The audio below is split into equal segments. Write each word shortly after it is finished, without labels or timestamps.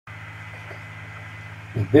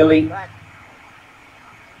There's Billy.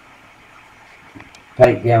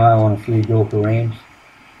 Paddock demo on a few Dorker rams.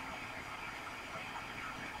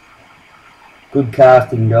 Good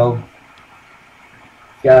casting dog.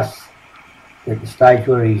 Just at the stage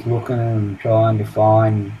where he's looking and trying to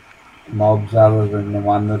find mobs other than the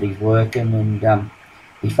one that he's working, and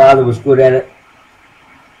his father was good at it.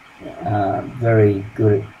 Very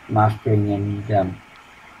good at mustering and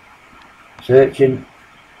searching.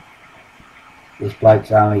 This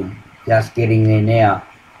bloke's only just getting there now.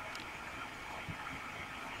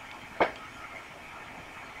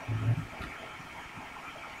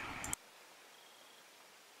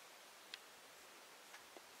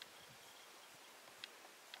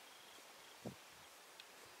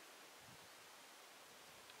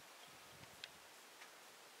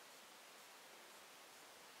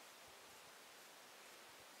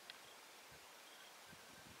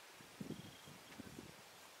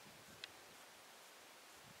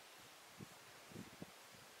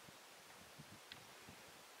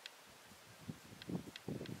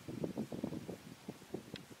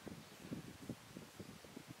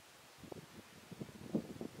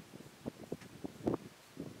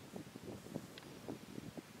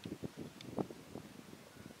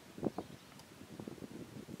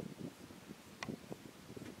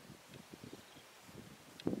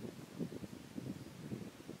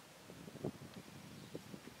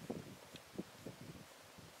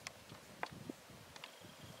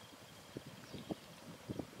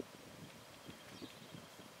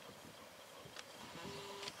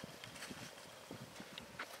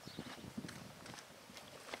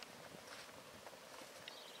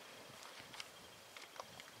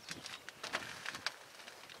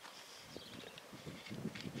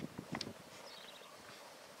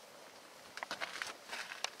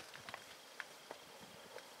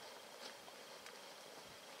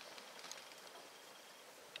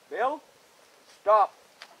 Bill, stop.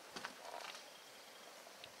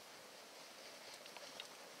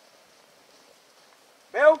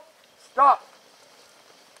 Bill, stop.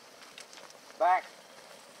 Back.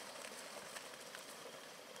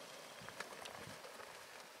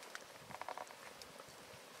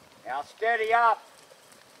 Now steady up.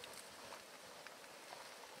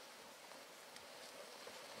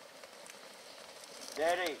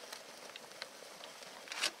 Steady.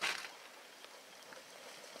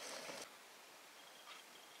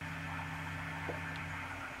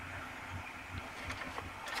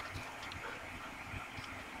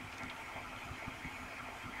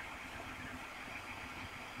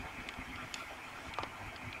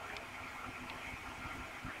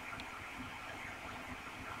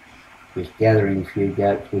 Just gathering a few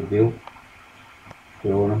goats with Bill.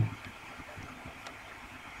 Drawing them.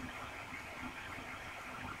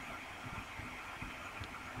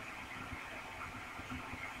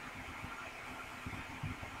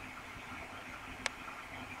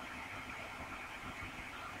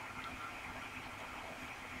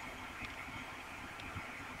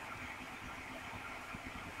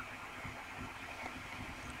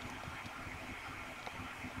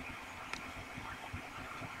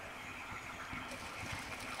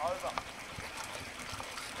 Over.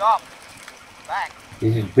 Stop. Back.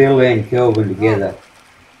 This is Bill and Kelvin together.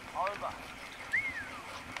 Over.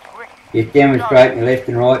 Quick. Just demonstrating left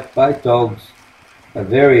and right. Both dogs are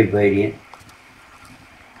very obedient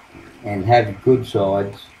and have good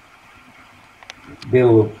sides.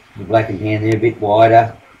 Bill, the black and tan, they're a bit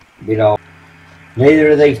wider, a bit old. Neither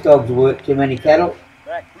of these dogs work too many cattle.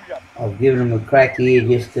 Back. Push up. I've given them a crack here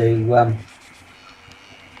just to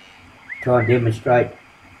try and demonstrate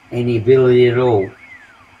any ability at all.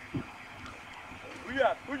 Push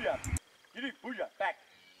up. Push up. Get it. Push up. Back.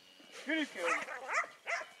 Get it, Kelly.